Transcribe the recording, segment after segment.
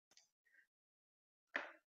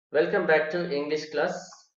Welcome back to English class,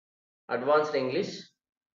 Advanced English,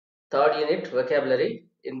 third unit, vocabulary.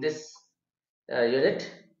 In this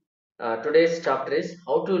unit, today's chapter is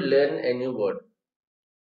how to learn a new word.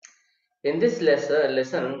 In this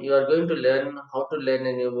lesson, you are going to learn how to learn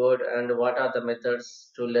a new word and what are the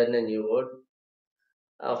methods to learn a new word.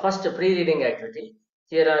 First, pre-reading activity.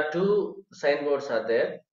 Here are two signboards are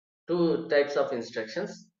there, two types of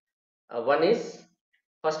instructions. One is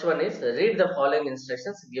First one is read the following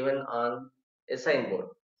instructions given on a signboard.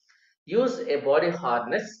 Use a body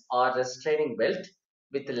harness or restraining belt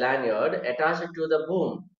with lanyard attached to the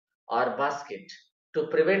boom or basket to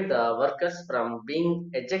prevent the workers from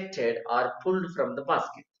being ejected or pulled from the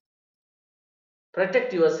basket.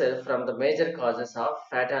 Protect yourself from the major causes of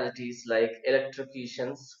fatalities like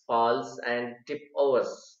electrocutions, falls, and tip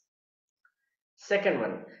overs. Second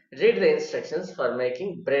one, read the instructions for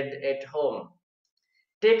making bread at home.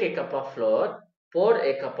 Take a cup of flour, pour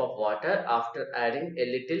a cup of water after adding a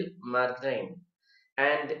little margarine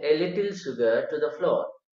and a little sugar to the flour.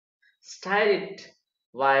 Stir it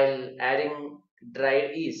while adding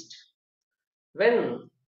dried yeast.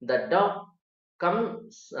 When the dough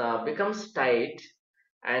becomes tight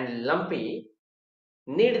and lumpy,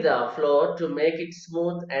 knead the flour to make it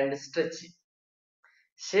smooth and stretchy.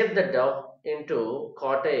 Shape the dough into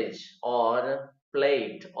cottage or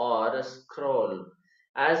plate or scroll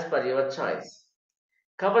as per your choice.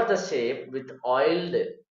 Cover the shape with oiled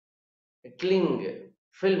cling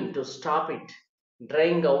film to stop it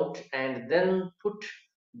drying out and then put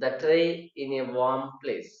the tray in a warm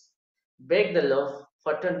place. Bake the loaf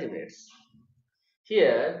for 20 minutes.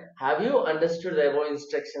 Here, have you understood the above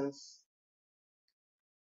instructions?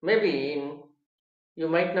 Maybe you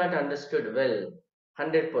might not understood well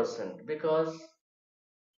 100% because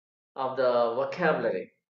of the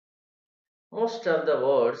vocabulary. Most of the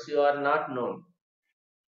words you are not known.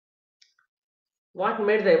 What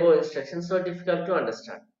made the above instructions so difficult to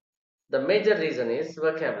understand? The major reason is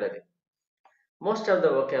vocabulary. Most of the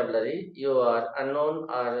vocabulary you are unknown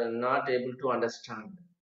or not able to understand.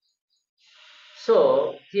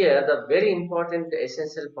 So here the very important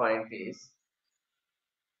essential point is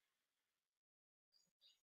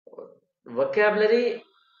vocabulary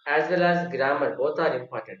as well as grammar, both are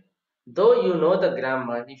important. Though you know the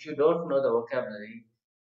grammar, if you don't know the vocabulary,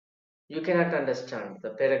 you cannot understand the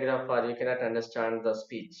paragraph or you cannot understand the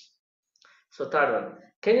speech. So third one,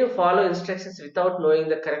 can you follow instructions without knowing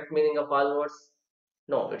the correct meaning of all words?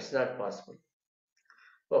 No, it's not possible.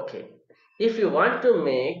 Okay. If you want to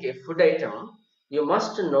make a food item, you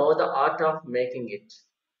must know the art of making it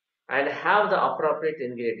and have the appropriate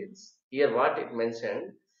ingredients. Here what it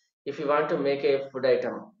mentioned, if you want to make a food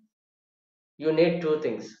item, you need two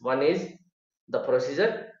things. One is the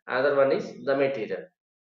procedure, other one is the material.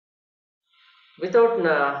 Without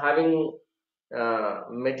having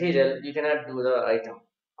material, you cannot do the item.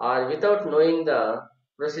 Or without knowing the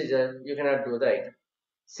procedure, you cannot do the item.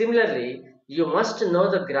 Similarly, you must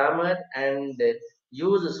know the grammar and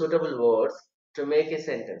use suitable words to make a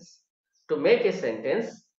sentence. To make a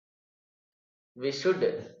sentence, we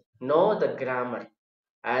should know the grammar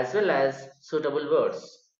as well as suitable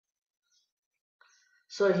words.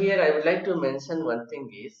 So here I would like to mention one thing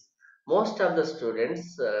is most of the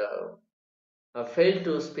students fail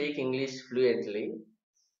to speak English fluently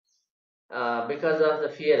because of the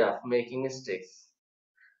fear of making mistakes.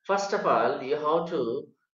 First of all, you have to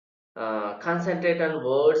concentrate on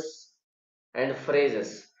words and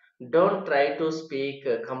phrases. Don't try to speak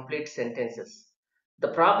complete sentences. The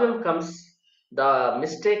problem comes, the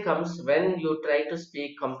mistake comes when you try to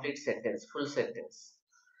speak complete sentence, full sentence.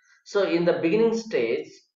 So in the beginning stage,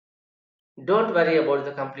 don't worry about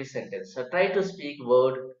the complete sentence. So try to speak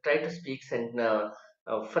word, try to speak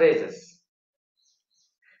phrases.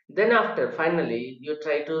 Then after, finally, you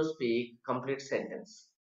try to speak complete sentence.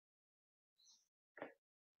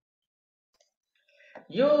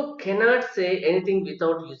 You cannot say anything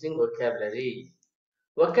without using vocabulary.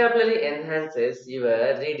 Vocabulary enhances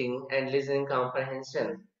your reading and listening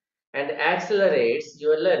comprehension and accelerates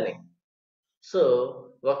your learning. So,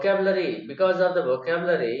 vocabulary, because of the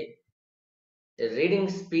vocabulary, reading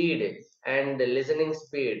speed and listening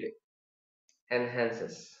speed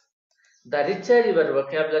enhances. The richer your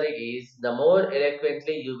vocabulary is, the more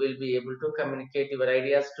eloquently you will be able to communicate your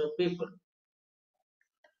ideas to people.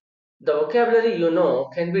 The vocabulary you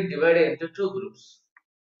know can be divided into two groups,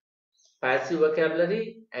 passive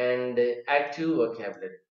vocabulary and active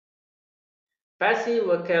vocabulary. Passive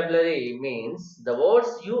vocabulary means the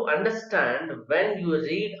words you understand when you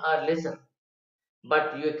read or listen,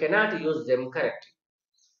 but you cannot use them correctly.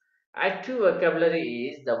 Active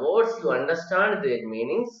vocabulary is the words you understand their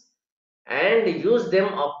meanings and use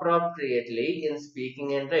them appropriately in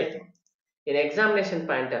speaking and writing. In examination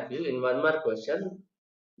point of view, in one more question,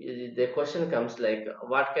 the question comes like,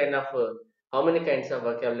 what kind of, how many kinds of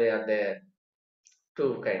vocabulary are there?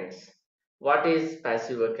 Two kinds. What is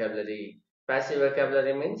passive vocabulary? Passive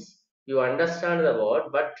vocabulary means you understand the word,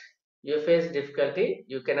 but you face difficulty.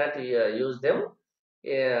 You cannot use them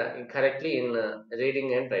correctly in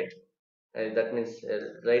reading and writing. That means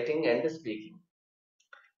writing and speaking.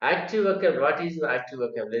 Active vocabulary. What is active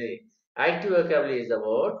vocabulary? Active vocabulary is the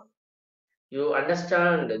word you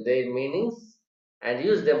understand their meanings and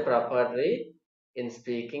use them properly in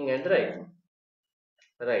speaking and writing.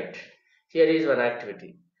 Right. Here is one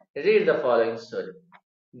activity. Read the following story.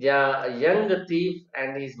 The young thief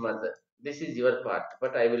and his mother. This is your part,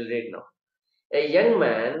 but I will read now. A young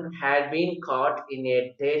man had been caught in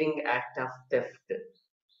a daring act of theft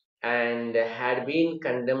and had been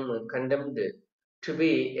condemned to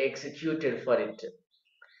be executed for it.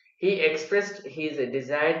 He expressed his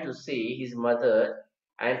desire to see his mother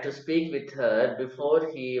and to speak with her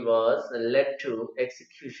before he was led to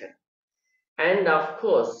execution. And of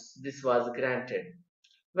course, this was granted.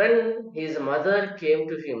 When his mother came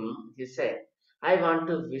to him, he said, I want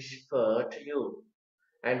to whisper to you.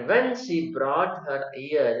 And when she brought her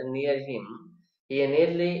ear near him, he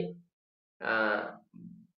nearly uh,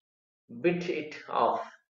 bit it off.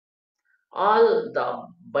 All the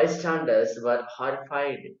bystanders were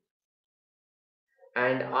horrified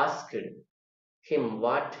and asked him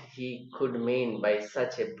what he could mean by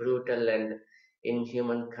such a brutal and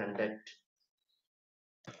inhuman conduct.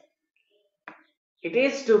 It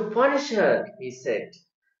is to punish her, he said.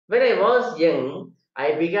 When I was young,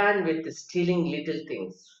 I began with stealing little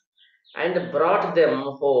things and brought them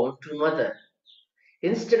home to mother.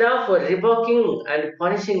 Instead of rebuking and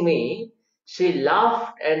punishing me, she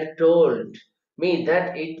laughed and told me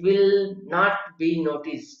that it will not be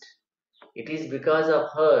noticed. It is because of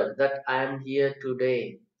her that I am here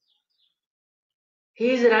today.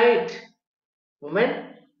 He is right,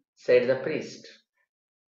 woman, said the priest.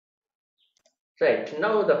 Right,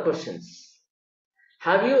 now the questions.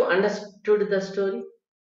 Have you understood the story?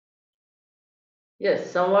 Yes,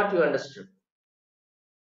 somewhat you understood.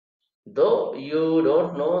 Though you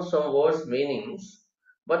don't know some words' meanings,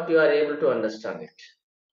 but you are able to understand it.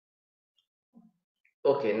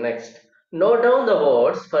 Okay, next. Note down the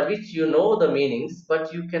words for which you know the meanings,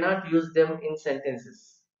 but you cannot use them in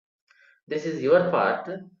sentences. This is your part.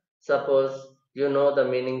 Suppose you know the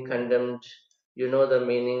meaning condemned, you know the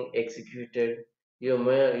meaning executed, you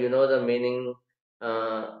know the meaning,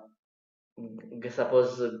 uh,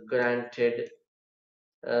 suppose granted,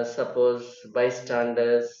 suppose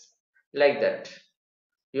bystanders, like that.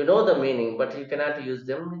 You know the meaning, but you cannot use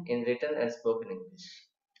them in written and spoken English.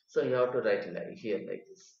 So you have to write here like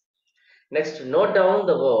this. Next, note down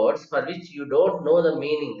the words for which you don't know the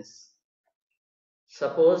meanings.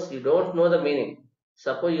 Suppose you don't know the meaning.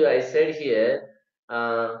 Suppose I said here,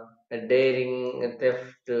 daring,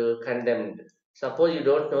 theft, condemned. Suppose you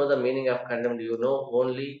don't know the meaning of condemned. You know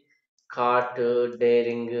only caught,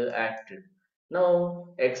 daring, acted. Now,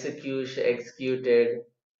 executed,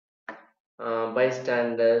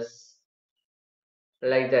 bystanders,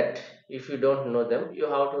 like that. If you don't know them, you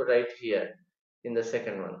have to write here in the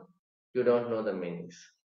second one. You don't know the meanings.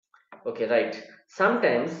 Okay, right.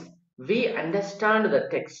 Sometimes we understand the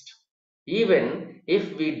text even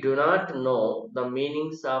if we do not know the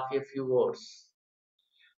meanings of a few words.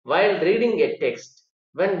 While reading a text,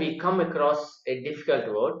 when we come across a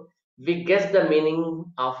difficult word, we guess the meaning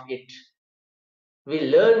of it. We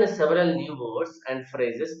learn several new words and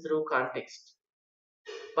phrases through context.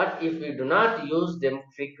 But if we do not use them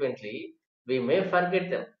frequently, we may forget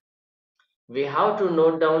them. We have to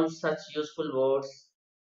note down such useful words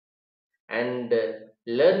and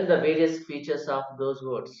learn the various features of those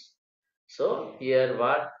words. So here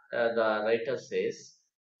what the writer says,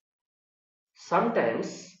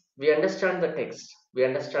 sometimes we understand the text, we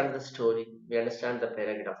understand the story, we understand the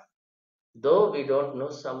paragraph, though we don't know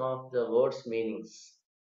some of the words' meanings.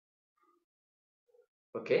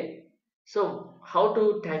 Okay, so how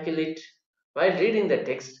to tackle it? While reading the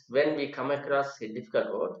text, when we come across a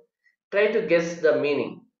difficult word, try to guess the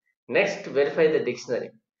meaning. Next, verify the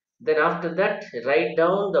dictionary. Then after that, write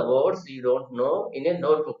down the words you don't know in a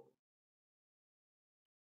notebook.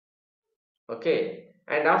 Okay,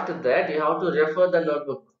 and after that, you have to refer the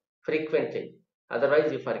notebook frequently.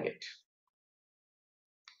 Otherwise, you forget.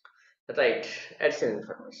 Right, additional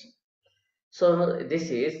information. So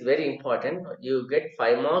this is very important. You get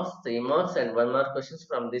 5 marks, 3 marks, and 1 mark questions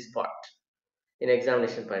from this part. in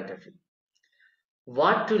examination point of view.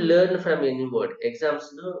 What to learn from a new word?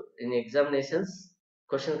 Exams, no, in examinations,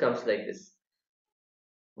 question comes like this.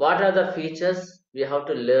 What are the features we have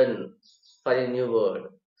to learn for a new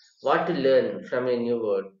word? What to learn from a new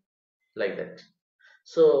word? Like that.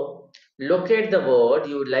 So, locate the word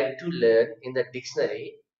you would like to learn in the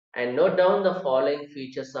dictionary and note down the following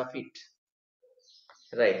features of it.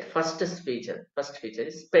 Right, first feature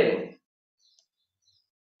is spelling.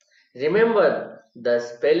 Remember the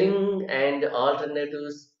spelling and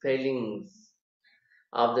alternative spellings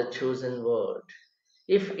of the chosen word.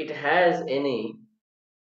 If it has any,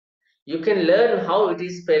 you can learn how it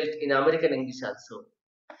is spelled in American English also.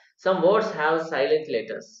 Some words have silent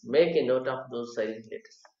letters. Make a note of those silent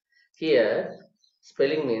letters. Here,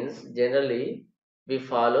 spelling means generally we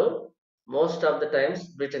follow most of the times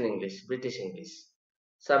British English.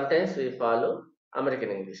 Sometimes we follow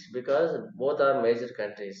American English because both are major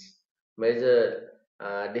countries, major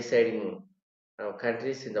deciding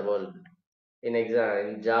countries in the world in exam,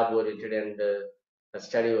 in job oriented and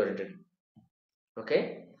study oriented.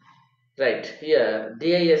 Okay. Right, here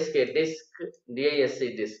DISK disk, DISC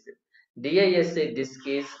disk. DISC disk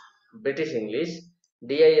is British English,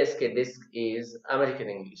 DISK disk is American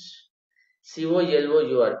English.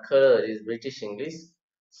 COLOUR color is British English,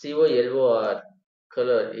 COLOR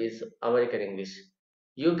color is American English.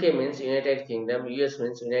 UK means United Kingdom, US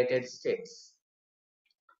means United States.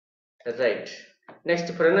 Right.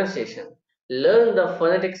 Next, pronunciation. Learn the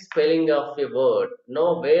phonetic spelling of a word.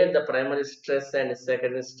 Know where the primary stress and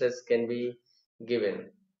secondary stress can be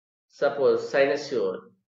given. Suppose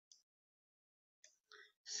cynosure.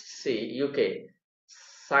 See, UK.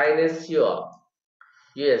 Cynosure.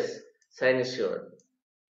 US. Cynosure.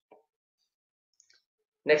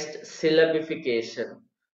 Next, syllabification.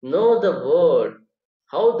 Know the word,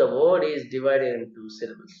 how the word is divided into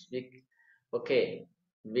syllables. Okay,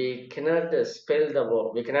 we cannot spell the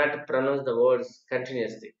word, we cannot pronounce the words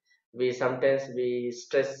continuously. We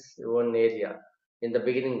stress one area in the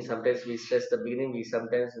beginning. Sometimes we stress the beginning.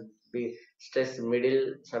 Sometimes we stress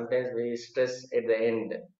middle. Sometimes we stress at the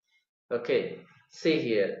end. Okay, see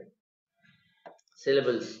here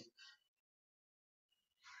syllables.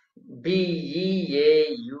 Beautiful.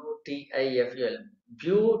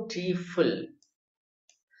 Beautiful.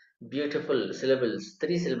 Beautiful syllables.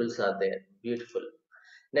 Three syllables are there. Beautiful.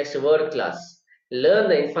 Next, word class. Learn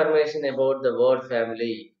the information about the word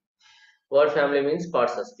family. Word family means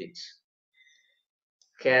parts of speech.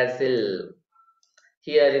 Castle.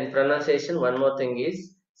 Here in pronunciation, one more thing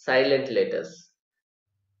is silent letters.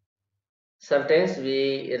 Sometimes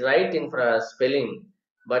we write in spelling,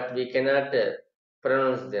 but we cannot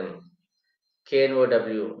pronounce them.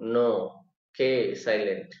 KNOW, no. K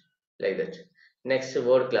silent, like that. Next,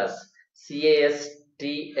 word class. CASTLE.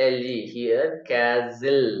 Here,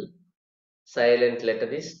 castle. Silent letter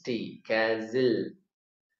is T. Castle.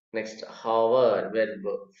 Next, hover, verb,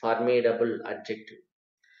 formidable adjective.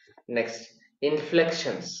 Next,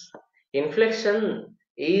 inflections. Inflection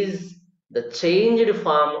is the changed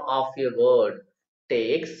form of a word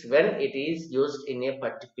takes when it is used in a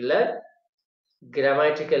particular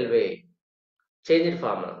grammatical way. Changed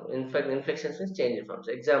form. In fact, inflections means changed forms.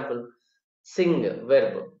 Example, sing,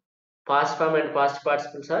 verb. Past form and past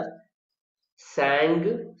participles are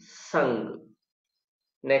sang, sung.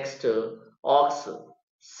 Next, ox,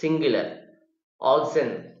 singular.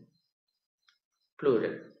 Oxen,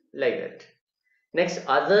 plural. Like that. Next,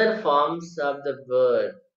 other forms of the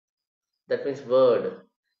word. That means word.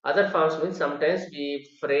 Other forms means sometimes we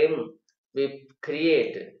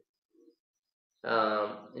create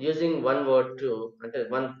using one word to until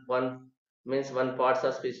one means one parts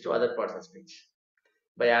of speech to other parts of speech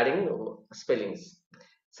by adding spellings.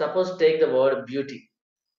 Suppose take the word beauty.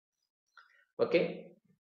 Okay,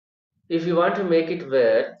 if you want to make it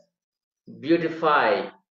word, beautify,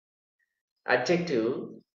 adjective,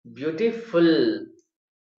 beautiful,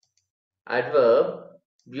 adverb,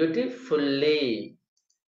 beautifully,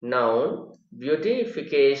 noun,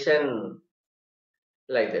 beautification,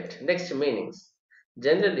 like that. Next, meanings.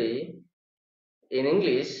 Generally, in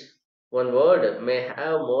English, one word may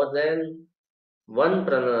have more than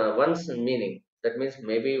one's meaning. That means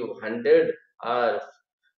maybe 100 or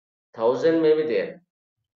 1000 may be there.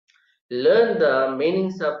 Learn the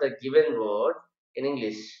meanings of the given word in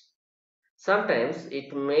English. Sometimes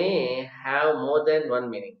it may have more than one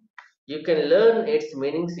meaning. You can learn its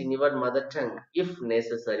meanings in your mother tongue if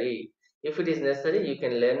necessary. If it is necessary, you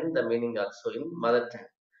can learn the meaning also in mother tongue,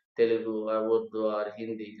 Telugu or Urdu or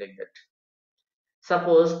Hindi, like that.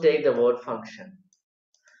 Suppose take the word function.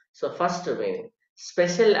 So first meaning,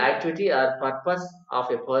 special activity or purpose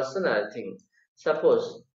of a person or thing. Suppose,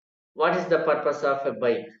 what is the purpose of a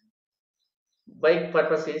bike? Bike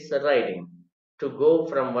purpose is riding, to go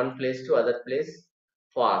from one place to other place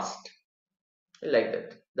fast, like that.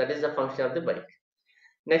 That is the function of the bike.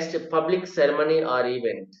 Next, public ceremony or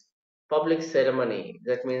event. Public ceremony,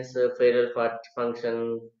 that means farewell function,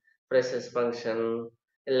 freshers function,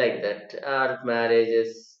 like that, or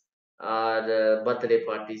marriages, or birthday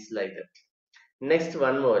parties, like that. Next,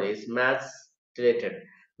 one more is maths related.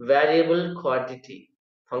 Variable quantity.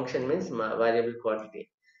 Function means variable quantity.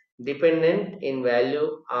 Dependent in value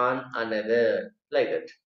on another, like that.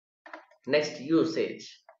 Next, usage.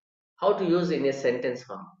 How to use in a sentence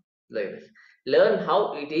form, like this. Learn how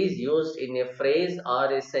it is used in a phrase or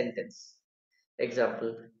a sentence.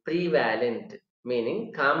 Example, prevalent, meaning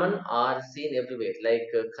common or seen everywhere, like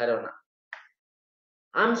corona.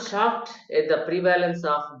 I'm shocked at the prevalence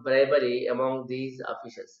of bribery among these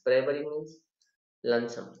officials. Bribery means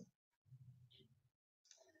ransom.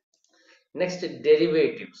 Next,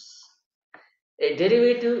 derivatives. A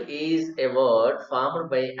derivative is a word formed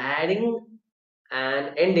by adding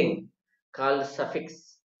an ending called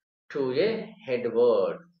suffix to a head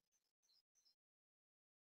word.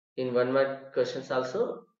 In one word questions also,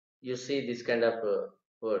 you see this kind of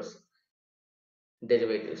words.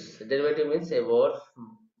 Derivatives. Derivative means a word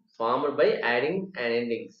formed by adding an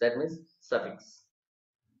ending. That means suffix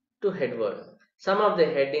to head word. Some of the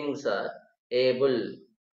headings are able,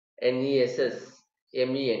 NESS,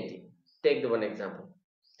 MENT. Take the one example.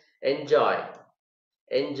 Enjoy,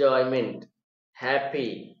 enjoyment,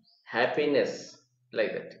 happy, happiness,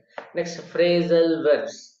 like that. Next, phrasal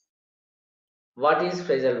verbs. What is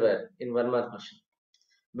phrasal verb? In one more question.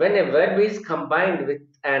 When a verb is combined with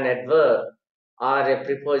an adverb or a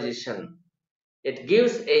preposition, it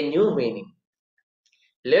gives a new meaning.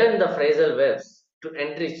 Learn the phrasal verbs to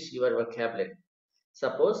enrich your vocabulary.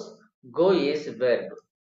 Suppose, go is verb,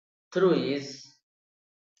 through is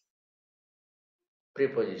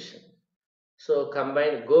preposition. So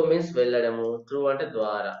combine, go means velladamu, through ante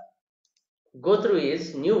dwara. Go through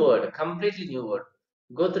is new word, completely new word.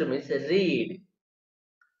 Go through means read.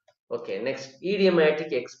 Okay, next,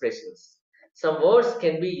 idiomatic expressions. Some words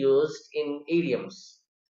can be used in idioms.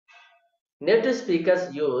 Native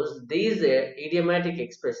speakers use these idiomatic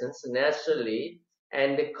expressions naturally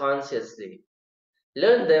and consciously.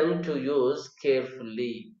 Learn them to use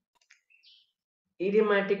carefully.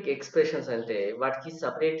 Idiomatic expressions అంటే వాటికి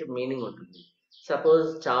separate meaning ఉంటుంది. Suppose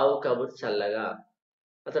చావు కబుర్ చల్లగా,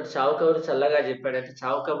 అతడు చావు కబురు చల్లగా చెప్పాడంటే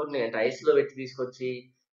చావు కబుర్ని అంటే ఐస్లో పెట్టి తీసుకొచ్చి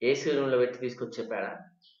ఏసీ రూమ్లో పెట్టి తీసుకొచ్చి చెప్పాడా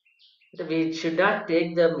అంటే we should not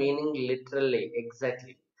take the meaning literally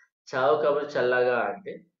exactly. చావు కబురు చల్లగా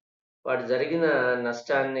అంటే వాడు జరిగిన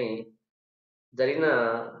నష్టాన్ని, జరిగిన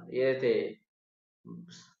ఏదైతే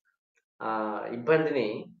ఆ ఇబ్బందిని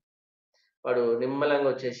వాడు నిమ్మలంగా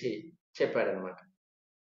వచ్చేసి చెప్పాడనమాట.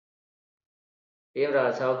 ఏం రా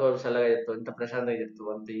చావు కబురు చల్లగా చెప్తావు, ఇంత ప్రశాంతంగా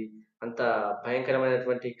చెప్తావు, అంత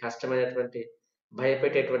భయంకరమైనటువంటి కష్టమైనటువంటి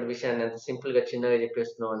భయపెట్టేటువంటి విషయాన్ని అంత సింపుల్ గా చిన్నగా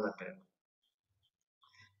చెప్పేస్తున్నావు అన్నట్టు,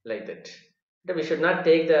 లైక్ దట్. అంటే we should not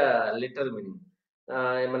take the literal meaning.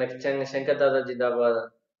 మనకి శంకర్ దాదా జిందాబాద్,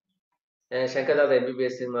 శంకర్ దాదా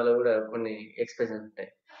ఎంబీబీఎస్ సినిమాలో కూడా కొన్ని ఎక్స్ప్రెషన్స్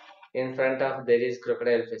ఉంటాయి. In front of there is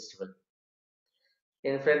crocodile festival.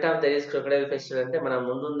 In front of there is crocodile festival అంటే మన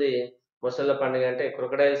ముందుంది మొసళ్ళ పండుగ అంటే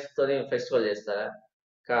క్రొకడైల్స్ తోని ఫెస్టివల్ చేస్తారా?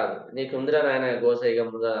 కాదు. నీకు ఉందిరా నాయన గోస ఇక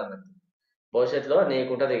ముందర అన్నట్టు. భవిష్యత్తులో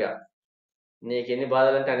నీకుంటది ఇక, నీకు ఎన్ని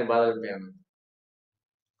బాధలు అంటే అన్ని బాధలు ఉంటాయి అన్నట్టు.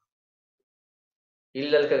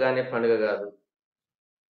 ఇల్లలకగానే పండుగ కాదు.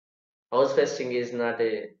 హౌస్ ఫెస్టింగ్ ఈజ్ నాట్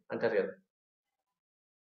ఏ అంటారు కదా,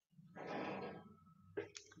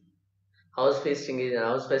 హౌస్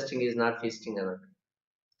ఫెస్టింగ్ ఈజ్ నాట్ ఫీస్టింగ్ అన్నట్టు.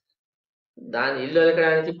 దాని ఇల్లు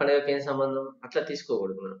అలకడానికి పండుగకి ఏం సంబంధం, అట్లా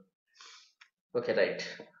తీసుకోకూడదు మనం. Okay, right.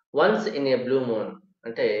 Once in a blue moon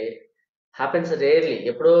అంటే హ్యాపెన్స్ రేర్లీ,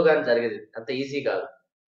 ఎప్పుడో కానీ జరిగేది, అంత ఈజీ కాదు.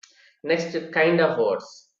 Next, kind of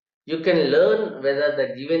words. You can learn whether the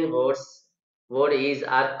given word is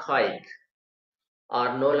archaic,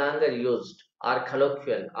 are no longer used, are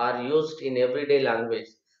colloquial, are used in everyday language,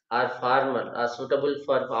 are formal, are suitable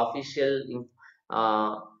for official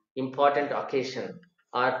uh, important occasion,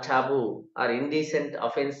 are taboo, are indecent,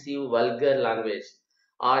 offensive, vulgar language,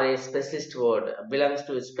 are a specialist word, belongs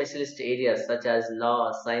to specialist areas such as law,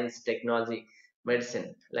 science, technology, medicine,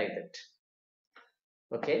 like that.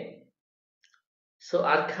 Okay. So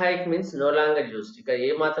archaic means no longer used. ఇక ఏ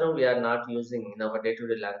మాత్రం we are not using in our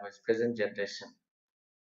day-to-day language, present generation.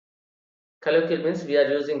 Colloquial means we are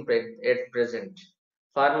using at present.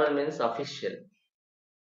 Formal means official.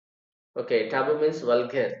 Okay, taboo means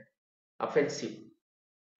vulgar, offensive.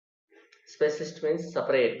 Specialist means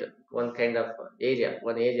separate one kind of area,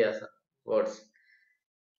 one area words.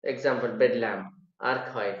 Example, bedlam,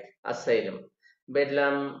 archaic, asylum.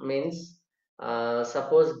 Bedlam means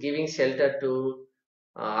suppose giving shelter to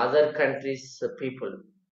other countries' people,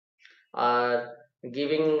 or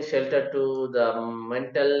giving shelter to the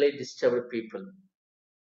mentally disturbed people.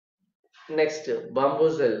 Next,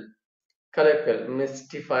 bamboozle, colloquial,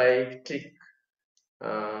 mystify, trick,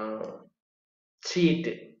 uh, cheat,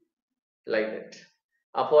 like that.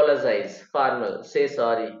 Apologize, formal, say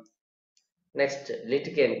sorry. Next,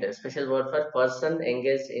 litigant, special word for person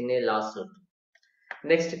engaged in a lawsuit.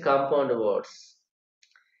 Next, compound words.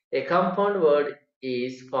 A compound word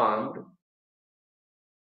is formed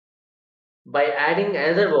by adding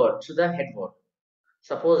another word to the head word.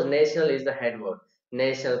 Suppose national is the head word.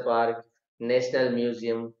 National park, national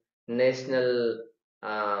museum, national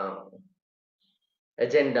uh,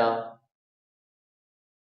 agenda,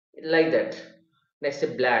 like that. Next,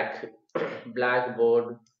 black,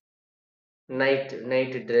 blackboard, night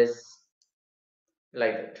dress,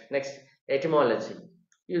 like that. Next, etymology.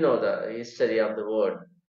 You know the history of the word,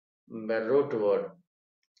 root word,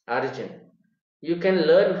 origin. You can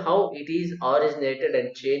learn how it is originated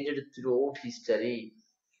and changed throughout history.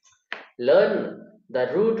 Learn the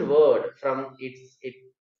root word from its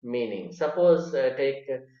meaning. Suppose take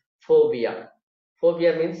phobia.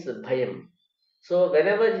 Phobia means bhayam. So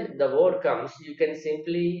whenever the word comes, you can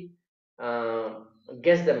simply uh,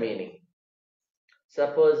 guess the meaning.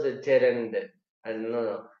 Suppose gerund, and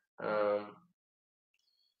no, um,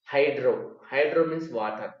 hydro. Hydro means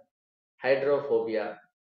water. Hydrophobia,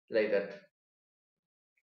 like that.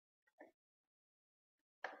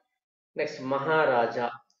 Next, Maharaja.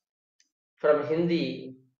 From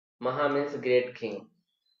Hindi, Maha means great king.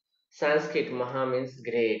 Sanskrit, Maha means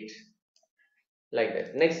great, like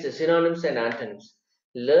that. Next, synonyms and antonyms.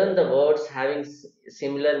 Learn the words having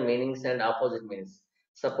similar meanings and opposite meanings.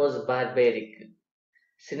 Suppose barbaric.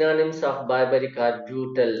 Synonyms of barbaric are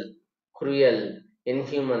brutal, cruel,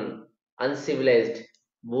 inhuman, uncivilized,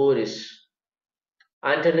 boorish.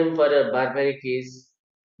 Antonym for a barbaric is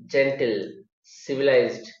gentle,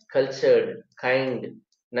 civilized, cultured, kind,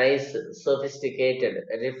 nice, sophisticated,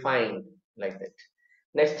 refined, like that.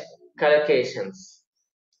 Next, collocations.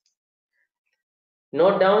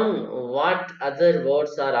 Note down what other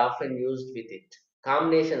words are often used with it.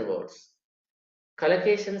 Combination words.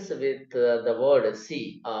 Collocations with the word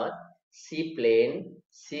sea are sea plain,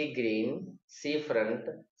 sea green, seafront,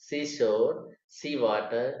 seashore,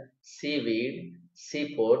 seawater, seaweed,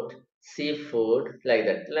 seaport, seafood, like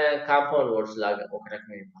that. Compound words laga ఒక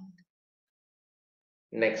రకమైన point.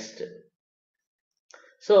 Next.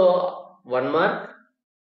 So 1 mark,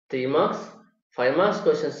 3 marks, 5 marks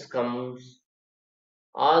questions comes.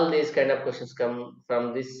 All these kind of questions come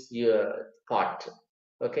from this part.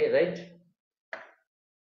 Okay, right?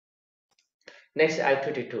 Next,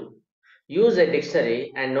 activity 2. Use a dictionary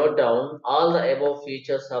and note down all the above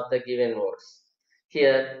features of the given words.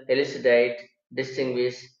 Here, elucidate,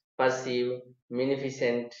 distinguish, perceive,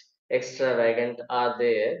 munificent, extravagant are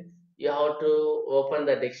there. You have to open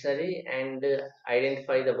the dictionary and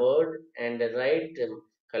identify the word and write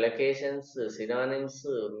collocations, synonyms,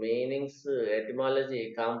 meanings, etymology,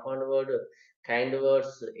 compound word, kind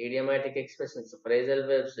words, idiomatic expressions, phrasal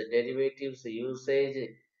verbs, derivatives, usage,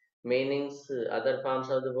 meanings, other forms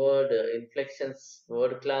of the word, inflections,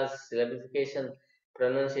 word class, syllabification,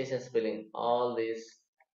 pronunciation, spelling, all these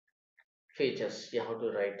features you have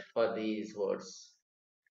to write for these words.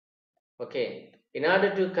 Okay, in order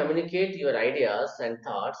to communicate your ideas and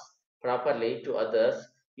thoughts properly to others,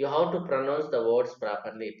 you have to pronounce the words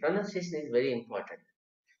properly. Pronunciation is very important.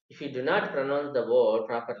 If you do not pronounce the word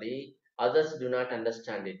properly, others do not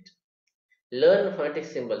understand it. Learn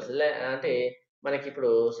phonetic symbols అంటే మనకి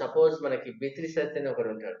ఇప్పుడు suppose మనకి బిత్రి సత్ అని ఒకడు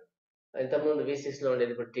ఉంటాడు. ఇంతకుముందు V6 లో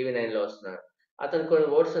ఉండేది, ఇప్పుడు TV9 లో వస్తున్నాడు. అతను కొన్ని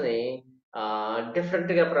వర్డ్స్ ని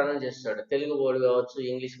డిఫరెంట్ గా ప్రొనౌన్స్ చేస్తాడు. తెలుగు వర్డ్ కావచ్చు,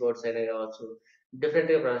 ఇంగ్లీష్ వర్డ్స్ అయినా కావచ్చు,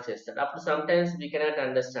 డిఫరెంట్ గా ప్రొనౌన్స్ చేస్తాడు. అప్పుడు some times we cannot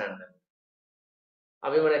understand.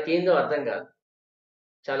 అవి మనకి ఏందో అర్థం కాదు,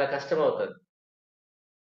 చాలా కష్టం అవుతుంది.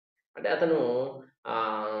 అంటే అతను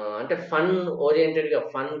అంటే ఫన్ ఓరియంటెడ్ గా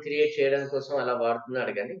ఫన్ క్రియేట్ చేయడం కోసం అలా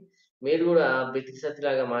వాడుతున్నాడు. కానీ మీరు కూడా బితికి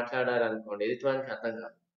సత్తిలాగా మాట్లాడారనుకోండి, ఎదుటివానికి అర్థం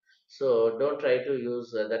కాదు. So don't try to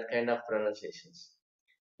use that kind of pronunciations.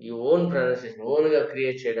 ఈ ఓన్ ప్రొనౌన్సియేషన్ ఓన్ గా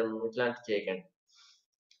క్రియేట్ చేయడం ఇట్లాంటి చేయకండి.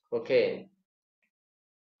 Okay,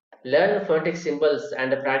 learn phonetic symbols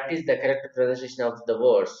and practice the correct pronunciation of the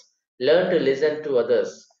words. Learn to listen to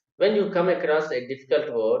others. When you come across a difficult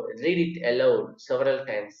word, read it aloud several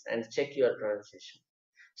times and check your pronunciation.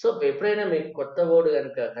 So ఎప్పుడైనా మీకు కొత్త word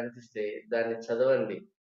కనుక కనిపిస్తే దాన్ని చదవండి,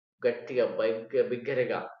 గట్టిగా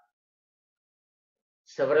బిగ్గరగా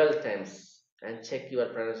several times and check your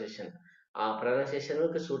pronunciation. ఆ ప్రొనౌన్సియేషన్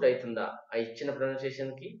సూట్ అవుతుందా, ఆ ఇచ్చిన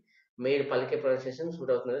ప్రొనౌన్సియేషన్ కి మీరు పలికే ప్రొనౌన్సియేషన్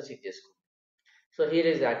సూట్ అవుతుందా చెక్ చేసుకో. So here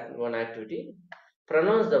is one activity.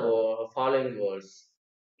 Pronounce the following words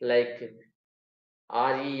like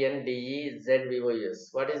RENDEZVOUS.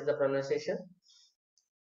 What is the pronunciation?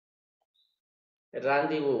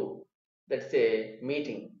 Rendezvous. That's a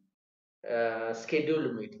meeting, scheduled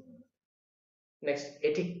meeting. Next,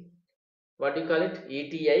 etiquette. What do you call it?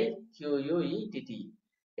 ETIQUETT.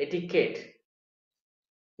 Etiquette.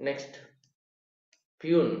 Next,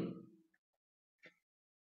 pune.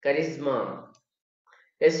 Charisma.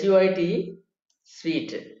 SUIT.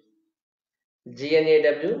 Sweet.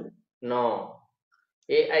 GNAW. No.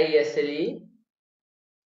 AISLE.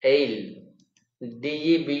 Ale.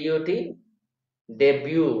 DEBUT.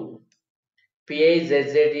 Debut.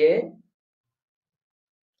 PIZZA.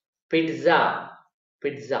 Pizza.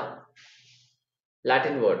 Pizza.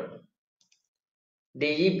 Latin word.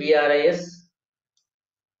 DEBRIS.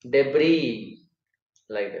 Debris.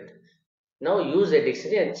 Like that. Now use a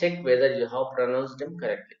dictionary and check whether you have pronounced them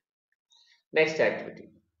correctly. Next activity.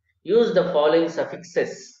 Use the following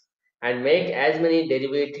suffixes and make as many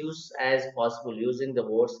derivatives as possible using the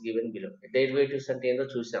words given below. Derivatives అంటే ఏందో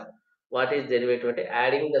చూసాం. What is derivative అంటే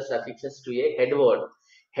adding the suffixes to a head word.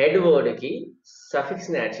 Head word కి suffix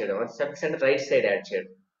ని add చేయడం. Suffix అంటే right side add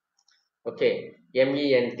చేయడం. Okay.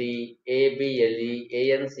 MENT, ABLE,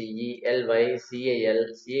 ANCE, LY, CAL,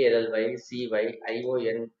 CALLY, CY,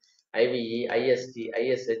 ION, IVE, IST,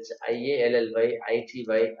 ISH, IALLY,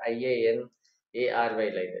 ITY, IAN, ARY,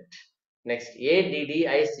 like that. Next,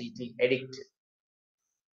 ADDICT, addict.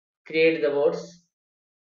 Create the words,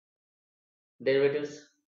 derivatives.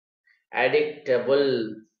 Addictable,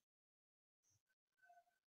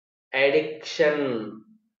 addiction.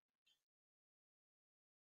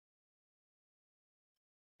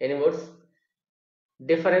 Any words?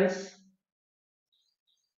 Difference,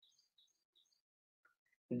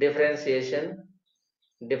 differentiation,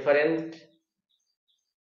 different,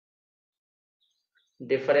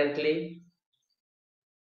 differently.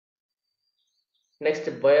 Next,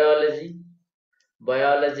 biology,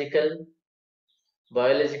 biological,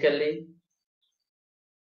 biologically.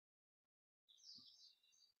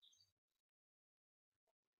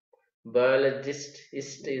 Biologist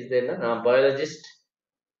is there, na? Biologist,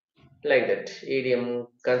 like that. Idiom,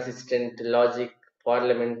 consistent, logic,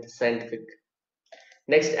 parliament, scientific.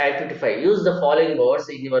 Next, activity 5. Use the following words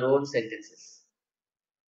in your own sentences.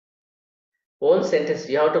 Own sentence,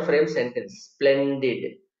 you have to frame sentence. Splendid,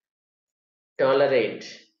 tolerate,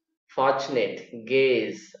 fortunate,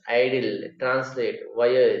 gaze, idle, translate,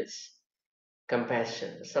 voyage,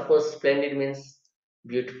 compassion. Suppose splendid means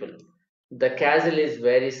beautiful. The castle is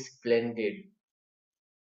very splendid,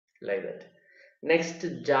 like that. Next,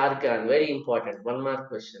 jargon, very important. One more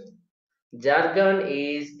question. Jargon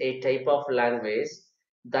is a type of language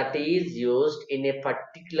that is used in a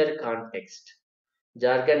particular context.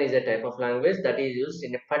 Jargon is a type of language that is used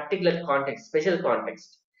in a particular context, special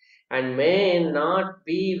context, and may not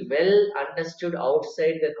be well understood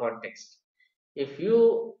outside the context. If you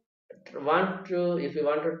if you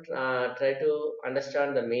want to try to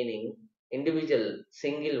understand the meaning, individual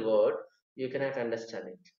single word, you cannot understand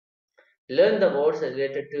it. Learn the words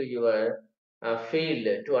related to your field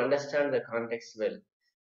to understand the context well.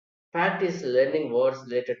 Practice learning words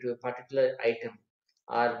related to a particular item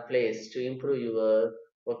or place to improve your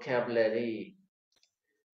vocabulary.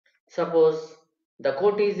 Suppose the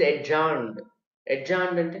court is adjourned.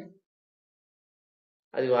 Adjourned అంటే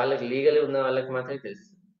అది వాళ్ళకి legal ఉన్న వాళ్ళకి మాత్రమే తెలుసు.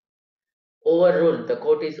 Overruled. The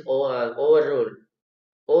court is overruled.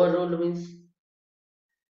 Overruled means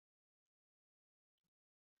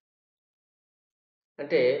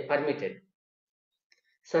అంటే permitted.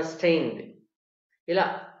 Sustained. ఇలా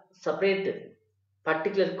separate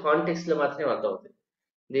particular context లో మాత్రమే అర్థం అవుతుంది.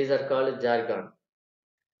 These are called jargon.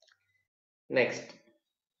 Next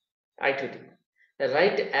activity.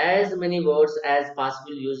 Write as many words as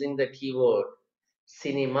possible using the keyword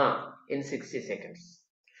cinema in 60 seconds.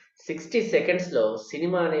 60 seconds లో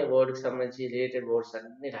cinema అనే వర్డ్కి సంబంధించి related words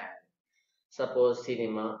అన్ని రాయాలి. Suppose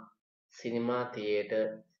cinema, cinema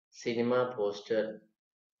theatre, cinema poster,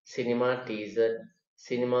 cinema teaser,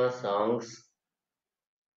 cinema songs,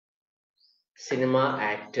 cinema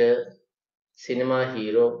actor, cinema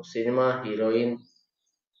hero, cinema heroine,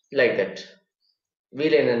 like that.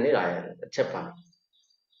 వీలైనన్ని రాయాలి, చెప్పాలి.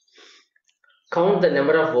 Count the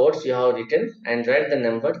number of words you have written and write the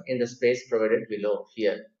number in the space provided below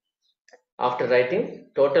here. After writing,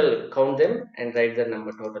 total count them and write the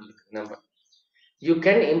number, total number. You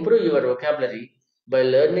can improve your vocabulary by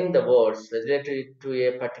learning the words related to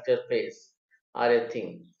a particular place or a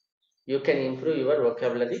thing. You can improve your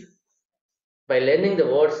vocabulary by learning the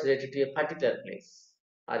words related to a particular place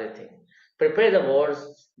or a thing. Prepare the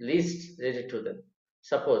words least related to them.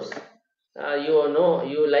 Suppose you know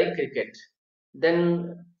you like cricket,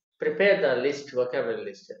 then prepare the list, vocabulary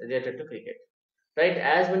list related to cricket. Write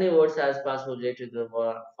as many words as possible related to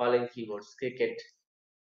the following keywords. Cricket.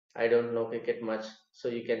 I don't know cricket much, so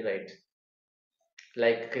you can write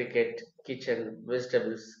like cricket, kitchen,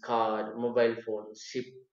 vegetables, car, mobile phone, ship,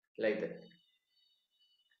 like that.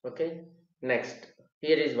 Okay. Next,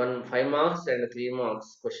 here is one 5 marks and 3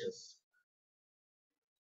 marks questions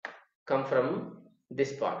come from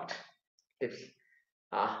this part. Tips.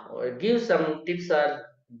 Give some tips or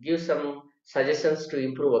give some suggestions to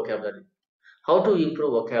improve vocabulary. How to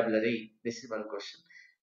improve vocabulary? This is one question.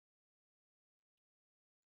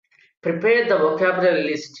 Prepare the vocabulary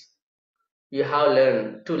list you have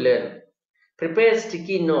learned to learn. Prepare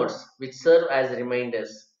sticky notes which serve as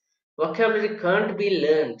reminders. Vocabulary can't be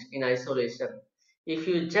learned in isolation. If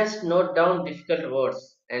you just note down difficult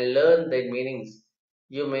words and learn their meanings,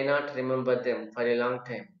 you may not remember them for a long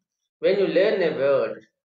time. When you learn a word,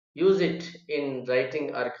 use it in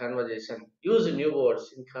writing or conversation. Use new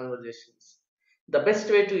words in conversations. The best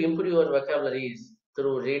way to improve your vocabulary is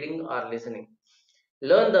through reading or listening.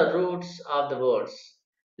 Learn the roots of the words.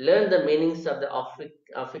 Learn the meanings of the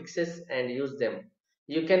affixes and use them.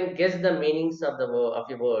 You can guess the meanings of of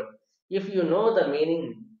a word if you know the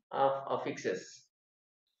meaning of affixes.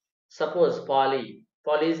 Suppose poly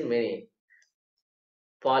is many,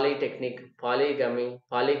 polytechnic, polygamy,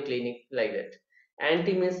 polyclinic, like that.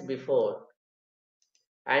 Anti means before,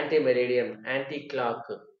 anti-meridian, anti-clock,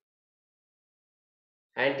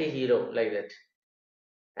 anti-hero, like that.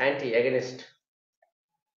 Anti against.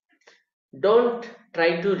 Don't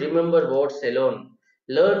try to remember words alone.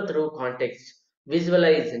 Learn through context.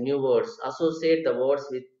 Visualize new words. Associate the words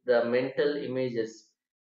with the mental images.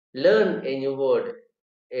 Learn a new word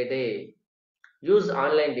a day. Use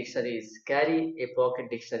online dictionaries. Carry a pocket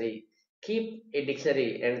dictionary. Keep a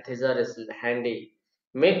dictionary and thesaurus handy.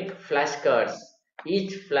 Make flashcards.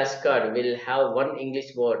 Each flashcard will have one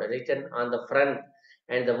English word written on the front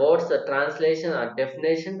and the words, the translation or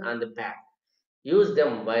definition on the back. Use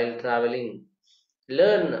them while traveling.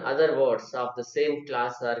 Learn other words of the same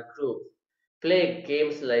class or group. Play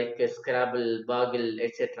games like Scrabble, Boggle,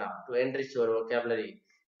 etc. to enrich your vocabulary.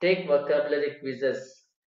 Take vocabulary quizzes,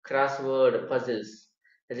 crossword puzzles.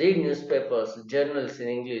 Read newspapers, journals in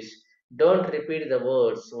English. Don't repeat the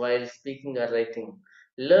words while speaking or writing.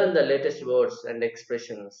 Learn the latest words and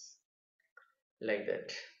expressions, like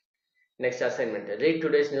that. Next assignment. Read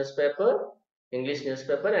today's newspaper, English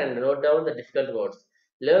newspaper, and note down the difficult words.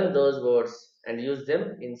 Learn those words and use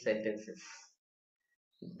them in sentences.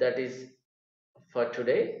 That is for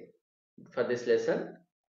today, for this lesson.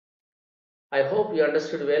 I hope you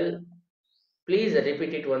understood well. Please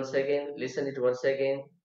repeat it once again, listen it once again,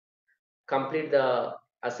 complete the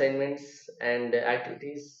assignments and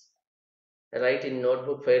activities, write in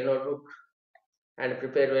notebook, fair notebook, and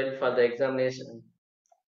prepare well for the examination.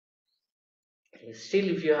 Still,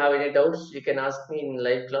 if you have any doubts, you can ask me in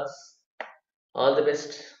live class. All the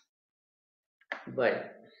best. Bye.